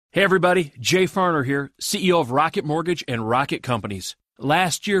Hey everybody, Jay Farner here, CEO of Rocket Mortgage and Rocket Companies.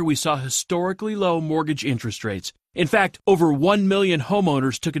 Last year we saw historically low mortgage interest rates. In fact, over 1 million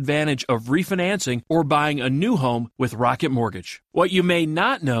homeowners took advantage of refinancing or buying a new home with Rocket Mortgage. What you may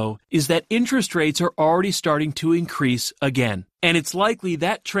not know is that interest rates are already starting to increase again, and it's likely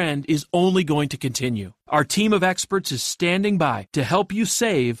that trend is only going to continue. Our team of experts is standing by to help you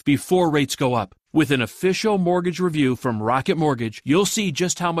save before rates go up. With an official mortgage review from Rocket Mortgage, you'll see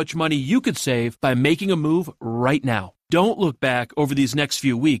just how much money you could save by making a move right now. Don't look back over these next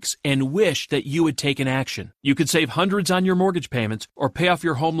few weeks and wish that you had taken action. You could save hundreds on your mortgage payments or pay off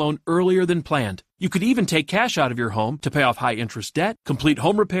your home loan earlier than planned. You could even take cash out of your home to pay off high-interest debt, complete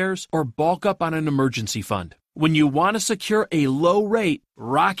home repairs, or bulk up on an emergency fund. When you want to secure a low rate,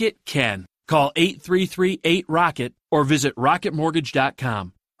 Rocket can. Call 833-8ROCKET or visit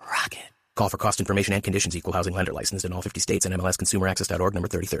rocketmortgage.com. Rocket. Call for cost information and conditions. Equal housing lender licensed in all 50 states and MLSConsumerAccess.org number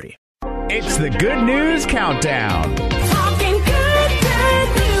 3030. It's the Good News Countdown. Talking good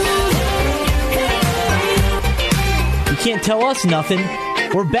news. You can't tell us nothing.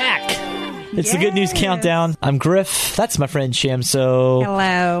 We're back. It's the Good News Countdown. I'm Griff. That's my friend Shamso.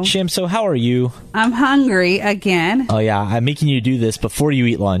 Hello. Shamso, how are you? I'm hungry again. Oh, yeah. I'm making you do this before you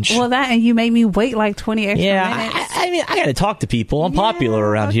eat lunch. Well, that and you made me wait like 20 extra minutes. I mean, I got to talk to people. I'm popular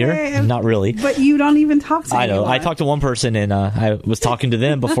around here. Not really. But you don't even talk to I know. anyone. I talked to one person, and I was talking to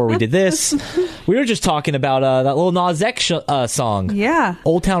them before we did this. We were just talking about that little Nas X song. Yeah.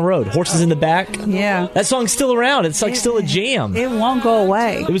 Old Town Road. Horses in the Back. Yeah. That song's still around. It's like still a jam. It won't go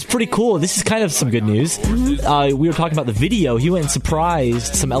away. It was pretty cool. This is kind of some good news. We were talking about the video. He went and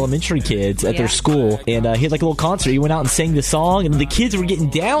surprised some elementary kids at their school, and he had like a little concert. He went out and sang the song, and the kids were getting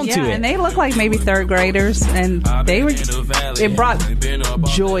down to it. And they look like maybe third graders, and they were. It brought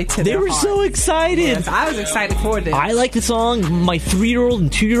joy to them. They were heart. so excited. Yes, I was excited for this. I like the song. My 3-year-old and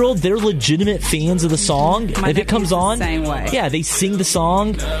 2-year-old, they're legitimate fans of the song. My if it comes nephew's on, the same way. Yeah, they sing the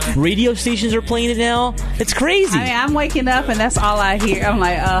song. Radio stations are playing it now. It's crazy. I mean, I'm waking up and that's all I hear. I'm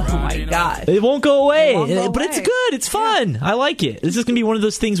like, oh my God. It won't go away. It won't go But away. it's good. It's fun. I like it. This is going to be one of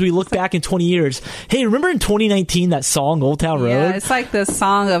those things we look back in 20 years. Hey, remember in 2019 that song, Old Town Road? Yeah, it's like the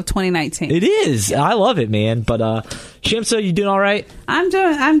song of 2019. It is. I love it, man. But, Shamso, you doing all right? I'm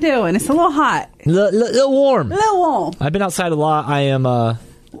doing. It's a little hot. Little warm. A little warm. I've been outside a lot. I am,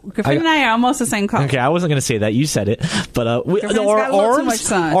 Griffin and I are almost the same color. Okay, I wasn't going to say that. You said it. But Griffin's got a little too much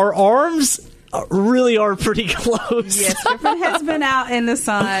sun. Our arms really are pretty close. Yes, Griffin has been out in the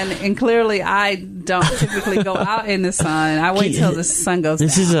sun, and clearly I don't typically go out in the sun. I wait till the sun goes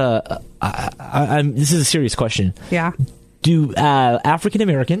This down. This is a serious question. Yeah. Do African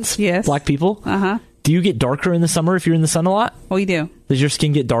Americans, Yes. black people, Uh-huh. do you get darker in the summer if you're in the sun a lot? We do. Does your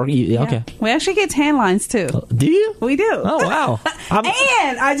skin get dark? Yeah. Okay. We actually get tan lines, too. Do you? We do. Oh, wow.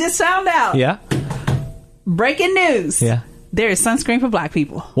 And I just found out. Yeah. Breaking news. Yeah. There is sunscreen for black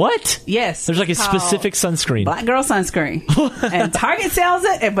people. What? Yes. There's like a It's called specific sunscreen. Black girl sunscreen. And Target sells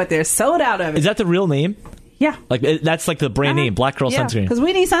it, but they're sold out of it. Is that the real name? Yeah. Like that's like the brand name, Black Girl Sunscreen. Because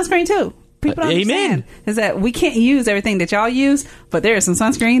we need sunscreen too. People don't Amen. understand is that we can't use everything that y'all use, but there is some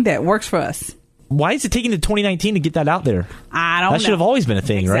sunscreen that works for us. Why is it taking to 2019 to get that out there? I don't know. That should have always been a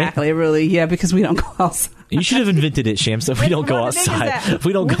thing, right? Exactly, really. Yeah, because we don't go outside. You should have invented it, Shams. If we don't go Well, the thing is outside, that if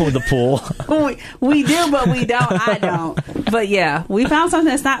we don't go in the pool. we do, but we don't. I don't. But yeah, we found something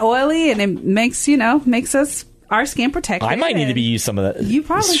that's not oily and it makes us our skin protected. I might need to be use some of that. You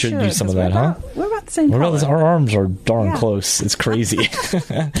probably should should use some of that, we're huh? About, we're about the same color. Our arms are darn Yeah. close. It's crazy.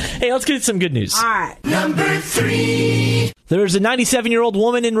 Hey, let's get some good news. All right. Number 3. There's a 97-year-old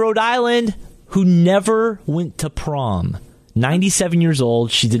woman in Rhode Island who never went to prom. 97 years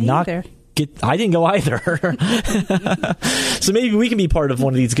old. She did not either. I didn't go either. So maybe we can be part of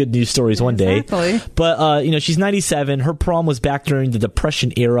one of these good news stories one day. Exactly. But, she's 97. Her prom was back during the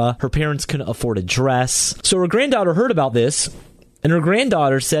Depression era. Her parents couldn't afford a dress. So her granddaughter heard about this, and her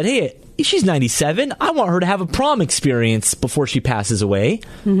granddaughter said, hey, she's 97. I want her to have a prom experience before she passes away.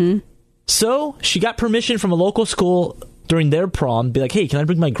 Mm-hmm. So she got permission from a local school during their prom to be like, hey, can I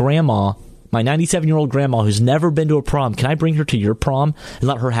bring my grandma, my 97-year-old grandma who's never been to a prom, can I bring her to your prom and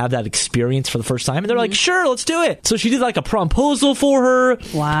let her have that experience for the first time? And they're like, sure, let's do it. So she did like a promposal for her.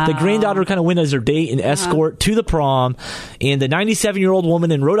 Wow. The granddaughter kind of went as her date and escort to the prom. And the 97-year-old woman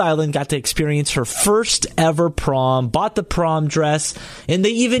in Rhode Island got to experience her first ever prom, bought the prom dress, and they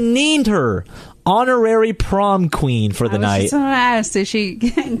even named her honorary prom queen for the night. I was just asked, did she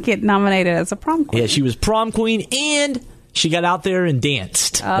get nominated as a prom queen? Yeah, she was prom queen, and she got out there and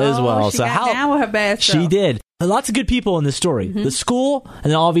danced as well. She got down with her bad She self. did. lots of good people in this story. The school,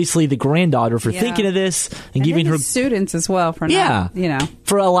 and then obviously the granddaughter for thinking of this and giving her students as well for not,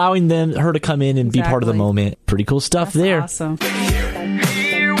 for allowing her to come in and be part of the moment. Pretty cool stuff there. Awesome. Good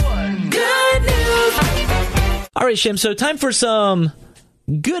news. All right, Shamso, time for some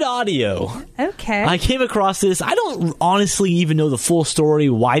good audio. Okay. I came across this. I don't honestly even know the full story,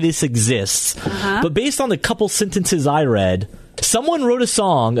 why this exists. But based on the couple sentences I read, someone wrote a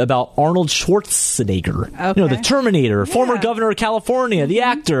song about Arnold Schwarzenegger. Okay. You know, the Terminator, former governor of California, the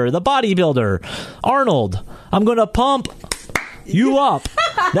actor, the bodybuilder. Arnold, I'm going to pump you up.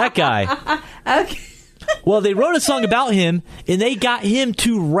 That guy. Okay. Well, they wrote a song about him, and they got him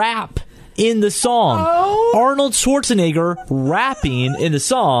to rap in the song. Arnold Schwarzenegger rapping in the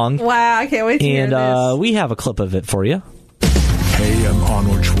song. Wow, I can't wait to hear this. And we have a clip of it for you. Hey, I'm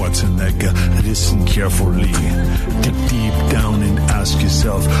Arnold Schwarzenegger. Listen carefully. Dig deep down and ask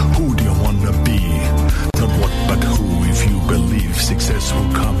yourself, who do you want to be? Not what, but who. If you believe success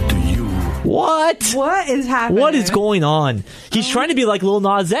will come to you. What? What is happening? What is going on? He's trying to be like Lil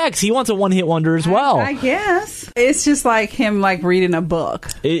Nas X. He wants a one-hit wonder as well. I guess. It's just like him reading a book.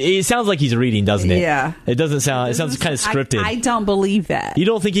 It sounds like he's reading, doesn't it? Yeah. It doesn't sound... It sounds kind of scripted. I don't believe that. You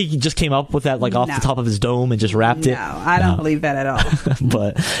don't think he just came up with that off the top of his dome and just rapped it? No, I don't believe that at all.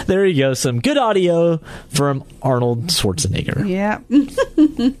 But there you go. Some good audio from Arnold Schwarzenegger. Yeah.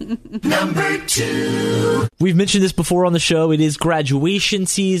 Number 2. We've mentioned this before on the show. It is graduation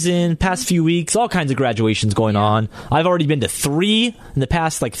season. Past few weeks, all kinds of graduations going on. I've already been to 3 in the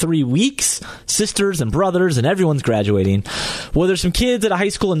past 3 weeks. Sisters and brothers and everyone's graduating. Well, there's some kids at a high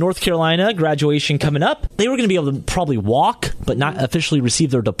school in North Carolina, graduation coming up. They were going to be able to probably walk, but not officially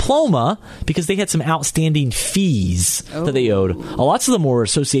receive their diploma because they had some outstanding fees that they owed. Lots of them were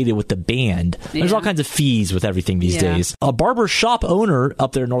associated with the band. There's all kinds of fees with everything these days. A barber shop owner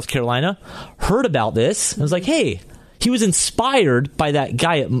up there in North Carolina heard about this and was like, hey, he was inspired by that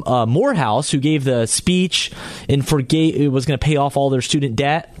guy at Morehouse who gave the speech and was going to pay off all their student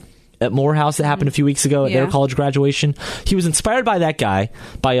debt at Morehouse that happened a few weeks ago at their college graduation. He was inspired by that guy,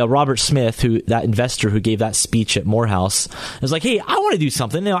 by Robert Smith, that investor who gave that speech at Morehouse. It was like, hey, I want to do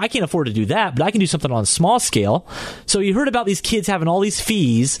something. I can't afford to do that, but I can do something on a small scale. So he heard about these kids having all these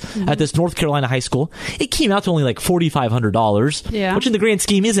fees at this North Carolina high school. It came out to only $4,500, which in the grand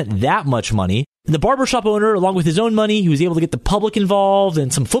scheme isn't that much money. The barbershop owner, along with his own money, he was able to get the public involved,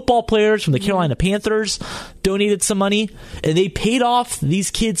 and some football players from the Carolina Panthers donated some money, and they paid off these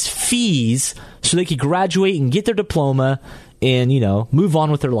kids' fees so they could graduate and get their diploma and, move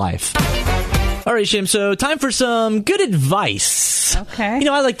on with their life. All right, Shim, so time for some good advice. Okay.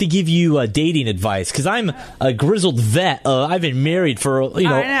 I like to give you dating advice because I'm a grizzled vet. I've been married for,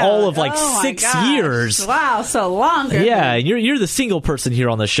 all of 6 years. Wow, so long. Yeah, you're the single person here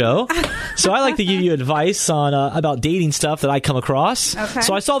on the show. So I like to give you advice on about dating stuff that I come across. Okay.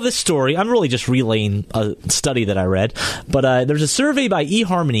 So I saw this story. I'm really just relaying a study that I read. But there's a survey by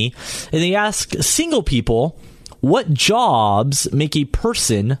eHarmony, and they ask single people, what jobs make a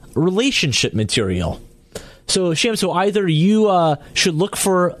person relationship material? So, Shamso, either you should look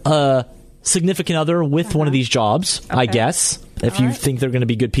for a significant other with one of these jobs, I guess, if you think they're going to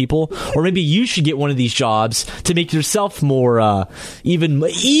be good people, or maybe you should get one of these jobs to make yourself more,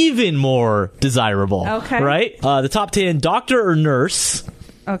 even more desirable. Okay. Right? The top 10, doctor or nurse.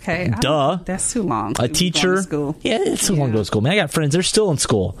 Okay. Duh. That's too long. A teacher. School. Yeah, it's too long to go to school. Man, I got friends, they're still in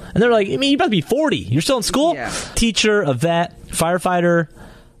school. And they're like, you're about to be 40. You're still in school? Yeah. Teacher, a vet, firefighter,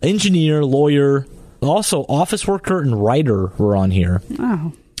 engineer, lawyer, also office worker and writer were on here.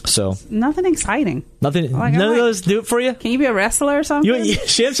 Oh. So nothing exciting. Nothing. None of those do it for you? Can you be a wrestler or something?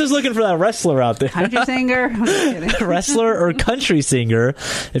 Shamso's looking for that wrestler out there. Country singer? I'm just kidding. Wrestler or country singer.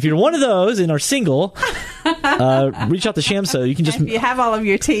 If you're one of those and are single, reach out to Shamso. You can just... If you have all of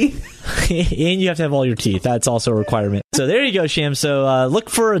your teeth. And you have to have all your teeth. That's also a requirement. So there you go, Shamso. Look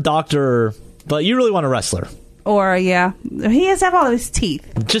for a doctor, but you really want a wrestler. Or, he has to have all of his teeth.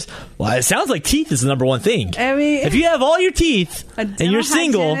 It sounds like teeth is the number one thing. I mean, if you have all your teeth and you're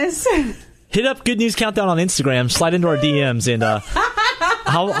single, hit up Good News Countdown on Instagram, slide into our DMs, and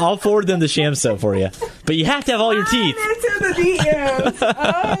I'll forward them to Shamso for you. But you have to have all your teeth. Into the DMs.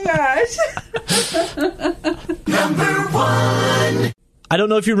 Oh, my gosh. Number 1. I don't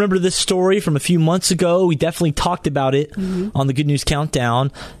know if you remember this story from a few months ago. We definitely talked about it on the Good News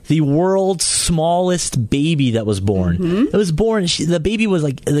Countdown. The world's smallest baby that was born. It was born, the baby was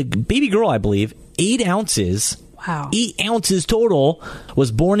the baby girl, I believe, 8 ounces. Wow. 8 ounces total,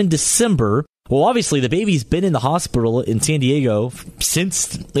 was born in December. Well, obviously, the baby's been in the hospital in San Diego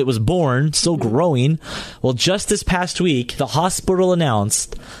since it was born, still growing. Well, just this past week, the hospital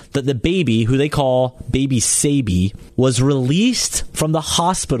announced that the baby, who they call Baby Sabi, was released from the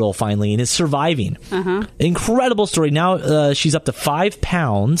hospital finally and is surviving. Incredible story. Now she's up to 5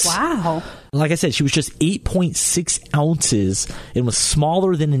 pounds. Wow. Like I said, she was just 8.6 ounces and was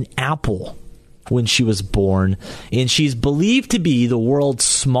smaller than an apple when she was born. And she's believed to be the world's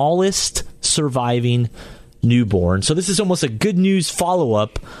smallest surviving newborn. So this is almost a good news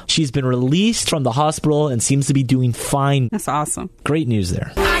follow-up. She's been released from the hospital and seems to be doing fine. That's awesome. Great news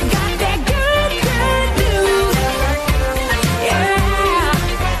there. I got that good news.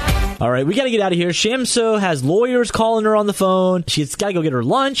 Yeah. All right, we got to get out of here. Shamso has lawyers calling her on the phone. She's got to go get her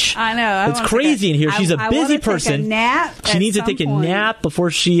lunch. I know. It's crazy in here. She's a busy person. Take a nap she needs to take a nap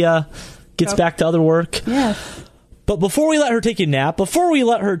before she gets back to other work. Yeah. But before we let her take a nap, before we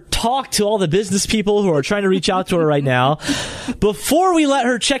let her talk to all the business people who are trying to reach out to her right now, before we let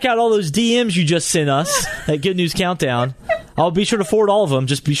her check out all those DMs you just sent us at Good News Countdown, I'll be sure to forward all of them.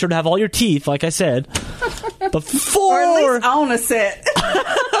 Just be sure to have all your teeth, like I said. Before... Or at least own a set.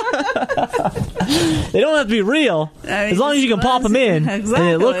 They don't have to be real. I mean, as long as you can pop them in and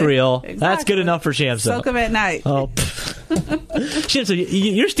they look real, that's good enough for Shamso. Soak them at night. Oh, Shamso,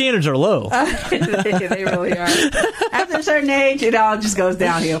 your standards are low. They really are. After a certain age, it all just goes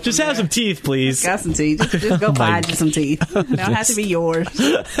downhill. Just have some teeth, please. Got some teeth. Just go find you some teeth. They don't have to be yours.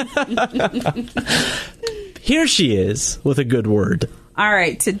 Here she is with a good word. All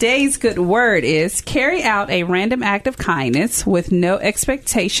right. Today's good word is carry out a random act of kindness with no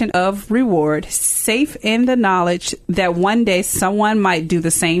expectation of reward, safe in the knowledge that one day someone might do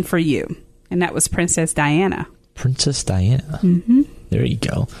the same for you. And that was Princess Diana. Princess Diana. Mm-hmm. There you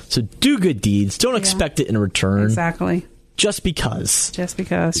go. So do good deeds. Don't expect it in return. Exactly. Just because. Just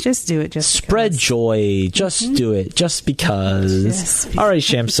because. Just do it. Just spread because. joy. Just do it. Just because. All right,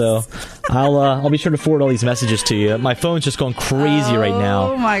 Shamso. I'll be sure to forward all these messages to you. My phone's just going crazy right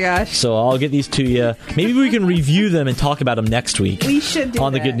now. Oh my gosh. So I'll get these to you. Maybe we can review them and talk about them next week. We should do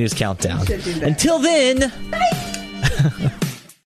on that. the Good News Countdown. We should do that. Until then. Bye.